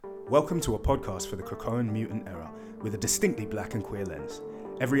Welcome to a podcast for the Krakoan mutant era with a distinctly black and queer lens.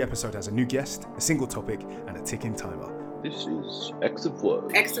 Every episode has a new guest, a single topic, and a ticking timer. This is X of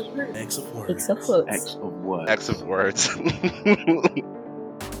Words. X of Words. X of Words. X of Words. X of Words. X of Words.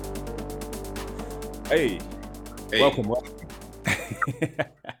 Hey, welcome.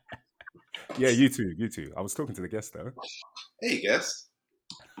 Yeah, you too. I was talking to the guest though. Hey, guest.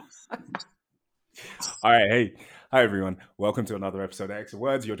 All right, hey. Hi, everyone. Welcome to another episode of X of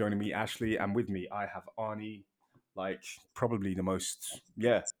Words. You're joining me, Ashley, and with me, I have Arnie, probably the most,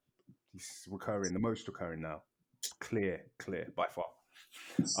 he's recurring, the most recurring now. Clear, by far.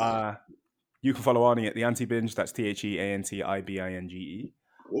 You can follow Arnie at The Anti-Binge. That's TheAntibinge.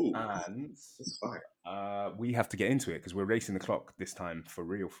 Ooh, And that's fire. we have to get into it because we're racing the clock this time for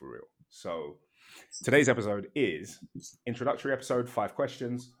real. So today's episode is introductory episode, 5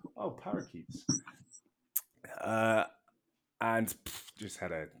 questions. Oh, parakeets. And just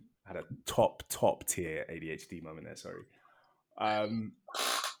had a top tier ADHD moment there. Sorry.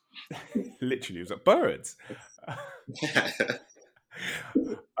 Literally, it was like birds.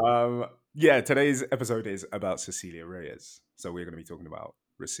 Today's episode is about Cecilia Reyes. So we're going to be talking about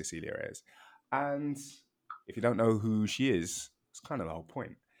Cecilia Reyes. And if you don't know who she is, it's kind of the whole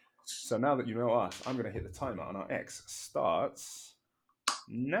point. So now that you know us, I'm going to hit the timer and our X starts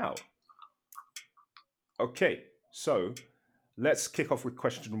now. Okay, so let's kick off with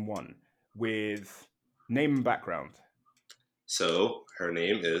question 1 with name and background. So her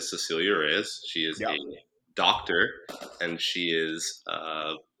name is Cecilia Reyes. She is a doctor, and she is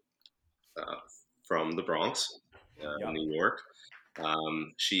from the Bronx, New York.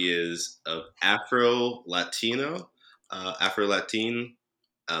 She is of Afro-Latin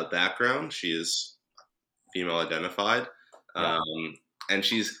background. She is female identified. And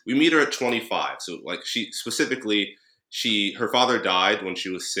we meet her at 25. So her father died when she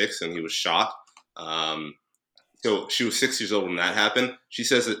was 6 and he was shot. So she was 6 years old when that happened. She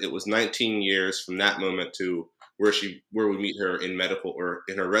says that it was 19 years from that moment to where we meet her in medical or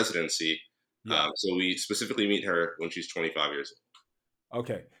in her residency. Yeah. So we specifically meet her when she's 25 years old.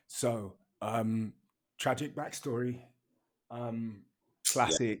 Okay, so tragic backstory,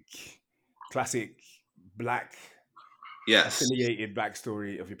 classic black affiliated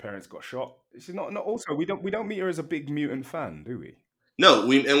backstory of your parents got shot. She's not also we don't meet her as a big mutant fan, do we? No,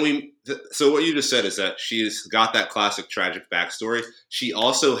 so what you just said is that she's got that classic tragic backstory. She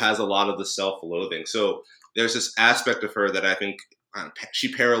also has a lot of the self-loathing. So there's this aspect of her that I think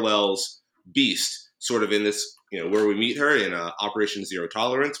she parallels Beast, sort of in this, where we meet her in Operation Zero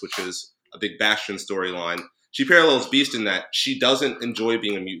Tolerance, which is a big Bastion storyline. She parallels Beast in that she doesn't enjoy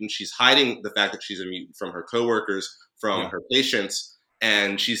being a mutant. She's hiding the fact that she's a mutant from her coworkers, from her patients,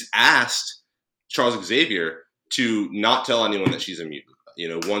 and she's asked Charles Xavier to not tell anyone that she's a mutant,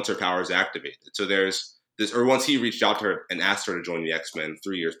 once her power is activated. So there's this, or once he reached out to her and asked her to join the X-Men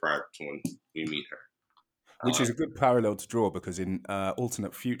 3 years prior to when we meet her. Which is a good parallel to draw because in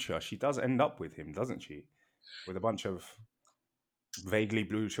Alternate Future, she does end up with him, doesn't she? With a bunch of vaguely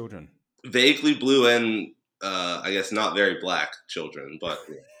blue children. Vaguely blue and, I guess, not very black children, but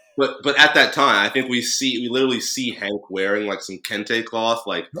at that time, I think we literally see Hank wearing like some kente cloth,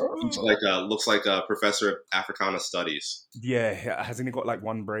 looks like a professor of Africana studies. Yeah, hasn't he got like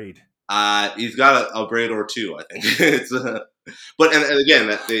one braid? He's got a braid or two, I think. But again,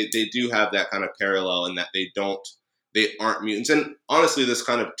 that they do have that kind of parallel in that they aren't mutants. And honestly, this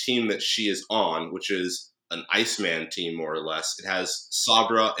kind of team that she is on, which is an Iceman team more or less, it has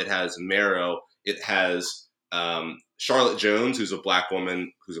Sabra, it has Marrow, it has Charlotte Jones, who's a black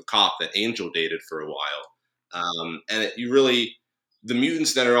woman, who's a cop that Angel dated for a while. The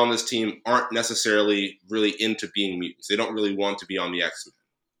mutants that are on this team aren't necessarily really into being mutants. They don't really want to be on the X-Men.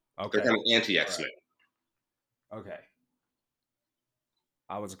 Okay. They're kind of anti-X-Men. Right. Okay.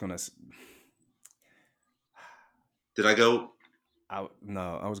 I was going to... Did I go?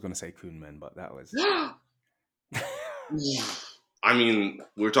 No, I was going to say Coon Men, but that was... I mean,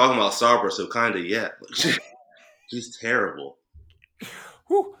 we're talking about Sabra, so kind of, yeah. She's terrible.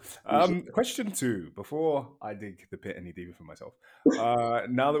 Whew. Question 2, before I dig the pit any deeper for myself.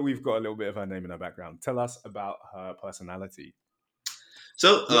 Now that we've got a little bit of her name and her background, tell us about her personality.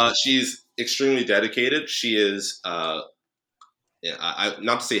 So she's extremely dedicated. She is, not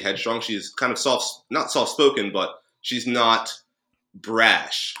to say headstrong, she's kind of not soft-spoken, but she's not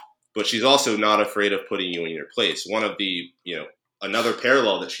brash. But she's also not afraid of putting you in your place. One of the, another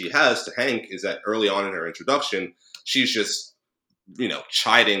parallel that she has to Hank is that early on in her introduction, she's just,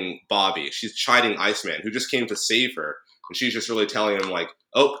 chiding Bobby. She's chiding Iceman, who just came to save her. And she's just really telling him, like,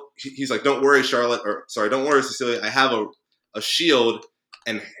 he's like, don't worry, Charlotte, don't worry, Cecilia, I have a shield.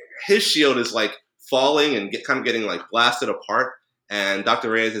 And his shield is like falling and kind of getting like blasted apart. And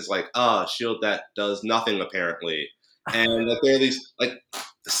Dr. Reyes is like, shield that does nothing apparently. And like there are these like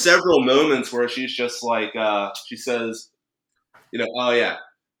several moments where she's just like, she says, oh yeah,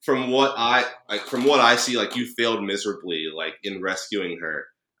 from what I see, like you failed miserably, like in rescuing her.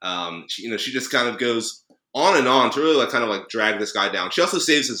 She just kind of goes on and on to really like kind of like drag this guy down. She also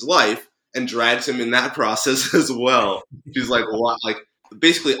saves his life and drags him in that process as well. She's like, what? Like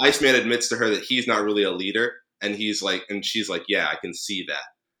basically, Iceman admits to her that he's not really a leader, and she's like, yeah, I can see that.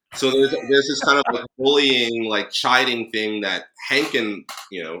 So there's this kind of like bullying, like chiding thing that Hank and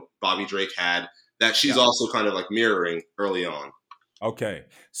Bobby Drake had that she's also kind of like mirroring early on. Okay,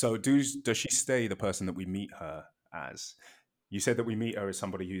 so does she stay the person that we meet her as? You said that we meet her as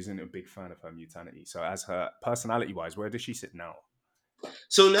somebody who isn't a big fan of her mutanity. So as her personality-wise, where does she sit now?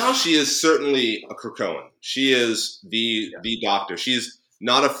 So now she is certainly a Krakoan. She is the doctor. She's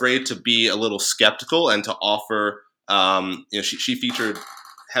not afraid to be a little skeptical and to offer. She featured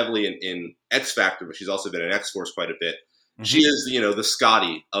heavily in X Factor, but she's also been in X Force quite a bit. Mm-hmm. She is, the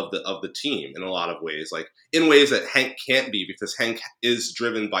Scotty of the team in a lot of ways, like in ways that Hank can't be, because Hank is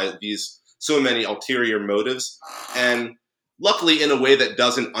driven by these so many ulterior motives, and luckily in a way that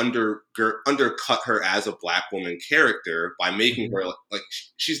doesn't undercut her as a Black woman character by making her like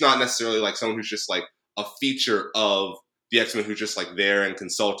she's not necessarily like someone who's just like a feature of the X-Men who's just like there and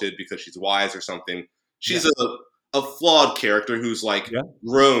consulted because she's wise or something. She's a flawed character who's like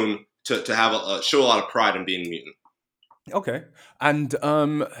grown to have show a lot of pride in being mutant. Okay, and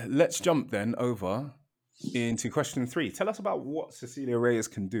let's jump then over into question 3. Tell us about what Cecilia Reyes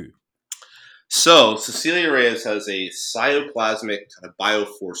can do. So Cecilia Reyes has a cytoplasmic kind of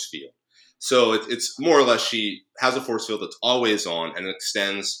bioforce field. So it's more or less she has a force field that's always on and it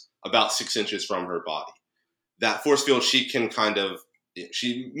extends about 6 inches from her body. That force field she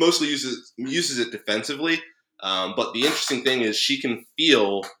mostly uses it defensively, but the interesting thing is she can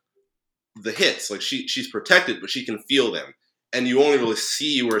feel the hits. Like she's protected, but she can feel them, and you only really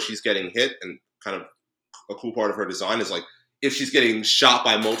see where she's getting hit. And kind of a cool part of her design is like if she's getting shot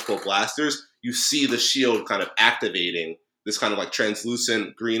by multiple blasters, you see the shield kind of activating this kind of like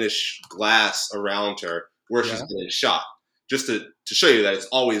translucent greenish glass around her where she's getting shot, just to show you that it's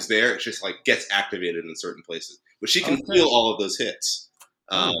always there. It just like gets activated in certain places, but she can feel all of those hits.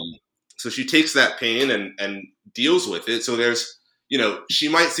 So she takes that pain and deals with it. So there's, she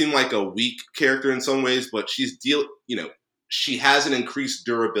might seem like a weak character in some ways, but she has an increased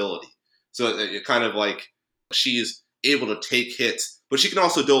durability. So it kind of like she's able to take hits, but she can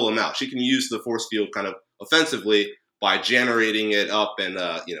also dole them out. She can use the force field kind of offensively by generating it up and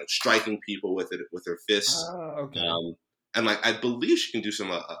striking people with it with her fists. And like I believe she can do some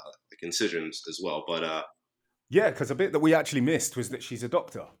like incisions as well. But because a bit that we actually missed was that she's a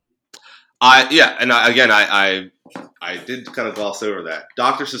doctor. I did kind of gloss over that.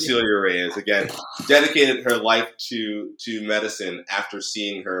 Dr. Cecilia Reyes, again, dedicated her life to medicine after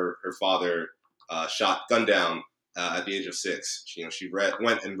seeing her father gunned down at the age of 6. She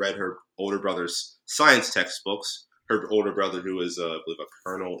went and read her older brother's science textbooks. Her older brother, who is, I believe, a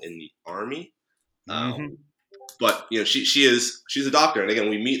colonel in the army. But she's a doctor, and again,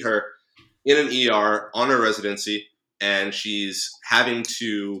 we meet her in an ER on her residency, and she's having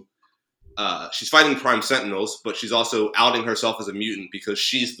to. She's fighting Prime Sentinels, but she's also outing herself as a mutant because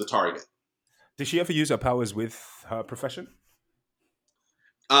she's the target. Did she ever use her powers with her profession?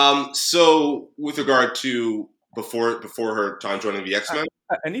 So with regard to before her time joining the X-Men?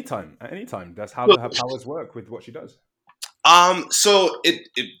 At any time. That's how her powers work with what she does. So it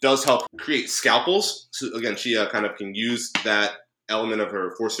does help create scalpels. So again, she kind of can use that element of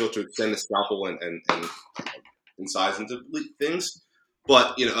her force field to extend the scalpel and incise into things.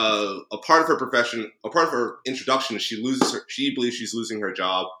 But a part of her profession, a part of her introduction, is she believes she's losing her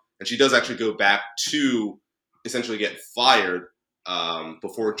job, and she does actually go back to essentially get fired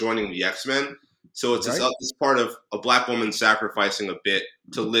before joining the X-Men. So it's this part of a Black woman sacrificing a bit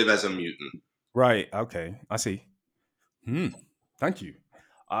to live as a mutant. Right. Okay. I see. Thank you.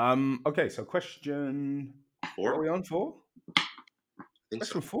 Okay. So question 4. What are we on for?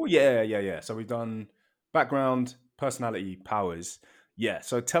 Question 4. Yeah. So we've done background, personality, powers. Yeah.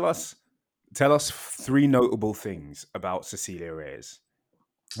 So tell us 3 notable things about Cecilia Reyes.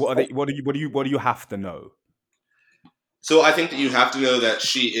 What are they? What do you have to know? So I think that you have to know that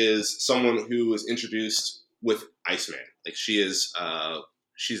she is someone who was introduced with Iceman. Like she's a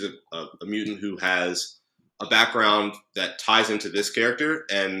mutant who has a background that ties into this character,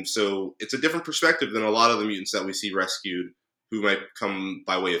 and so it's a different perspective than a lot of the mutants that we see rescued, who might come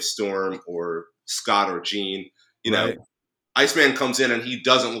by way of Storm or Scott or Jean. Iceman comes in and he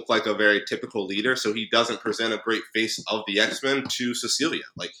doesn't look like a very typical leader, so he doesn't present a great face of the X-Men to Cecilia.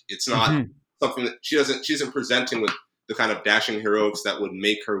 Like, it's not something that she isn't presenting with the kind of dashing heroics that would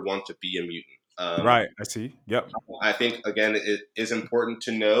make her want to be a mutant. Right, I see. Yep. I think, again, it is important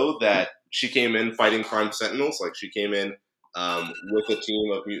to know that she came in fighting Prime Sentinels. Like, she came in with a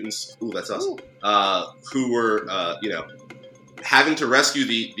team of mutants. Ooh, that's us. Who were, having to rescue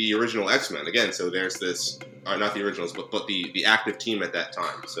the original X-Men. Again, so there's this, or not the originals, but the active team at that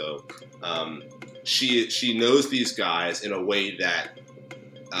time. So she knows these guys in a way that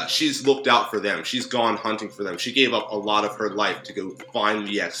she's looked out for them. She's gone hunting for them. She gave up a lot of her life to go find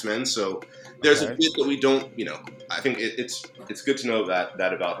the X-Men. So there's a bit that we don't, I think it's good to know that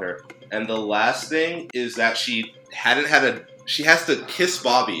about her. And the last thing is that she has to kiss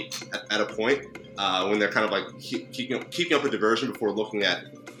Bobby at a point when they're kind of like keeping up a diversion before looking at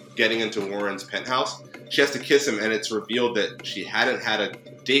getting into Warren's penthouse. She has to kiss him, and it's revealed that she hadn't had a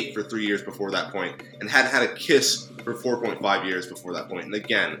date for 3 years before that point, and hadn't had a kiss for 4.5 years before that point. And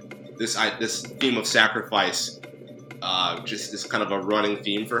again, this theme of sacrifice just is kind of a running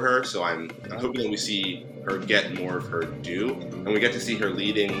theme for her. So I'm hoping that we see her get more of her due, and we get to see her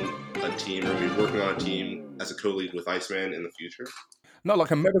leading a team, or maybe working on a team as a co-lead with Iceman in the future. No,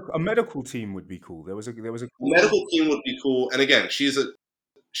 like a medical team would be cool. There was a medical team would be cool. And again, she's a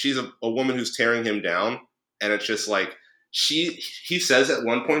woman who's tearing him down, and it's just like he says at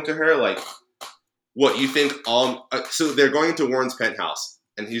one point to her, like, what you think all so they're going to Warren's penthouse,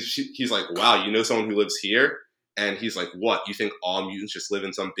 and he's like, wow, you know someone who lives here? And he's like, what, you think all mutants just live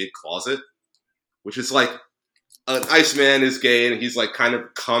in some big closet? Which is like, an Iceman is gay, and he's like kind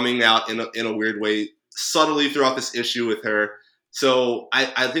of coming out in a weird way subtly throughout this issue with her. So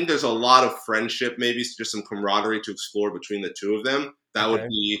I think there's a lot of friendship, maybe just some camaraderie to explore between the two of them. That would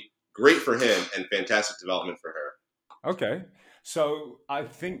be great for him and fantastic development for her. Okay. So I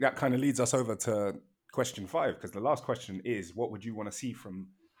think that kind of leads us over to question 5, because the last question is, what would you want to see from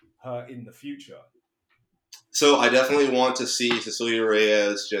her in the future? So I definitely want to see Cecilia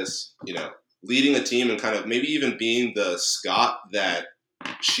Reyes just, leading a team and kind of maybe even being the Scott that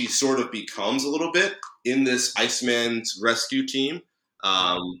she sort of becomes a little bit in this Iceman's rescue team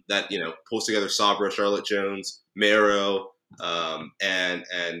that, pulls together Sabra, Charlotte Jones, Marrow, and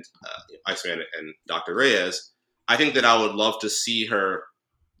Iceman and Dr. Reyes. I think that I would love to see her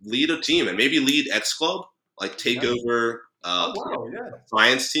lead a team and maybe lead X Club, like take over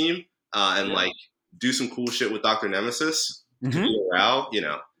science team and like do some cool shit with Dr. Nemesis.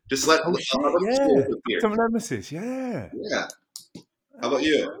 Just let Dr. Nemesis, yeah. How about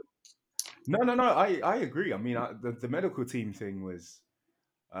you? No. I agree. I mean, the medical team thing was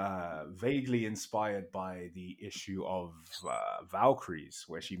vaguely inspired by the issue of Valkyries,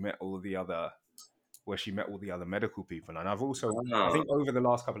 where she met all the other medical people. And I've also, I think over the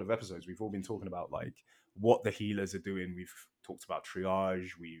last couple of episodes, we've all been talking about like what the healers are doing. We've talked about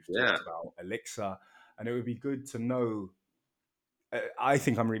Triage, we've talked about Elixir, and it would be good to know. I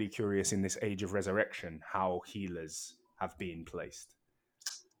think I'm really curious in this age of resurrection how healers have been placed.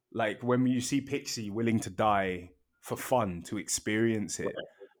 Like when you see Pixie willing to die for fun to experience it,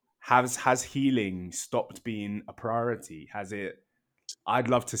 has healing stopped being a priority? Has it? I'd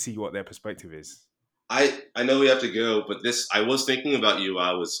love to see what their perspective is. I know we have to go, but I was thinking about you.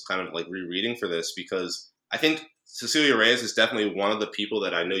 I was kind of like rereading for this because I think Cecilia Reyes is definitely one of the people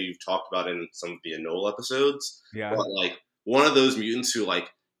that I know you've talked about in some of the Enola episodes. Yeah. But like one of those mutants who like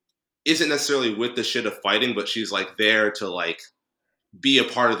isn't necessarily with the shit of fighting, but she's like there to like be a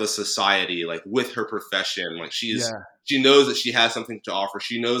part of the society, like with her profession. Like she knows that she has something to offer.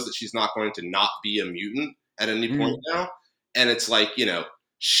 She knows that she's not going to not be a mutant at any point now. And it's like,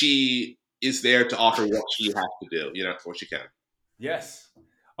 she is there to offer what she has to do, what she can. Yes.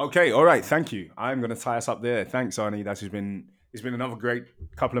 Okay. All right. Thank you. I'm going to tie us up there. Thanks, Arnie. It's been another great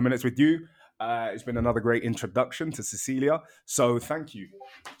couple of minutes with you. It's been another great introduction to Cecilia. So thank you.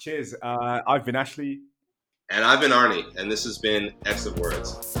 Cheers. I've been Ashley. And I've been Arnie. And this has been X of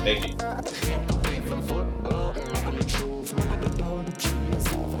Words. Thank you.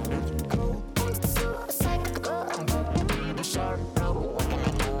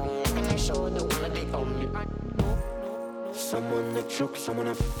 Someone that chokes, someone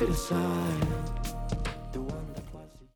that fit aside.